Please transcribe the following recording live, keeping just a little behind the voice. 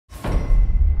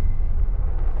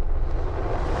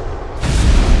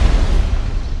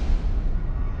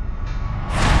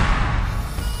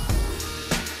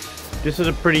This is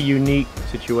a pretty unique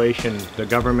situation. The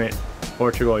government of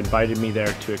Portugal invited me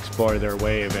there to explore their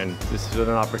wave, and this is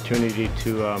an opportunity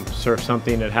to surf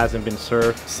something that hasn't been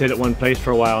surfed, sit at one place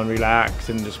for a while and relax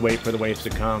and just wait for the waves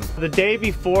to come. The day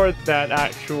before that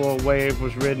actual wave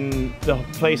was ridden, the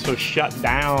place was shut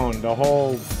down. The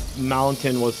whole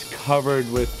mountain was covered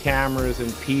with cameras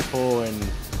and people,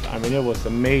 and I mean, it was a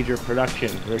major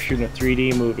production. We were shooting a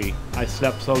 3D movie. I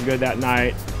slept so good that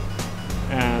night,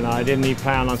 and I didn't even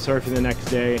plan on surfing the next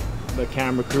day. The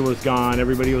camera crew was gone,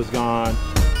 everybody was gone.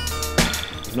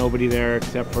 There's nobody there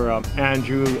except for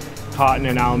Andrew Cotton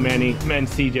and Al Many and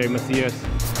CJ Macias.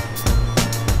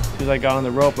 As soon as I got on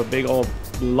the rope, a big old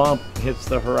lump hits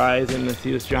the horizon. I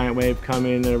see this giant wave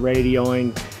coming, and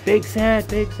radioing, big set,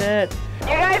 big set. You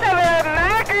guys have a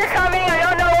marker coming. I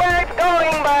don't know where it's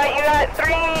going, but you got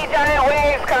 3 giant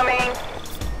waves coming.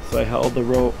 So I held the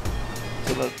rope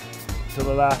to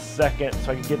the last second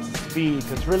so I could get to speed,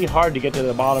 because it's really hard to get to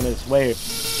the bottom of this wave.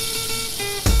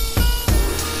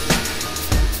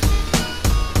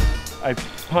 I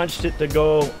punched it to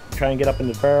go, try and get up in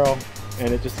the barrel,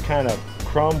 and it just kind of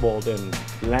crumbled and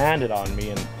landed on me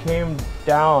and came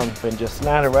down and just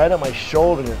landed right on my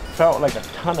shoulder, and it felt like a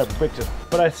ton of bricks.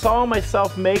 But I saw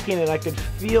myself making it. I could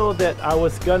feel that I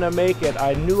was gonna make it.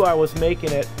 I knew I was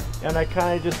making it, and I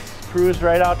kind of just cruised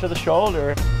right out to the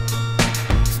shoulder.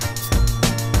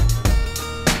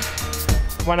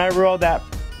 When I rode that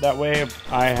wave,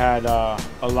 I had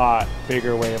a lot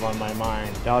bigger wave on my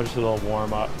mind. That was just a little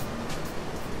warm up.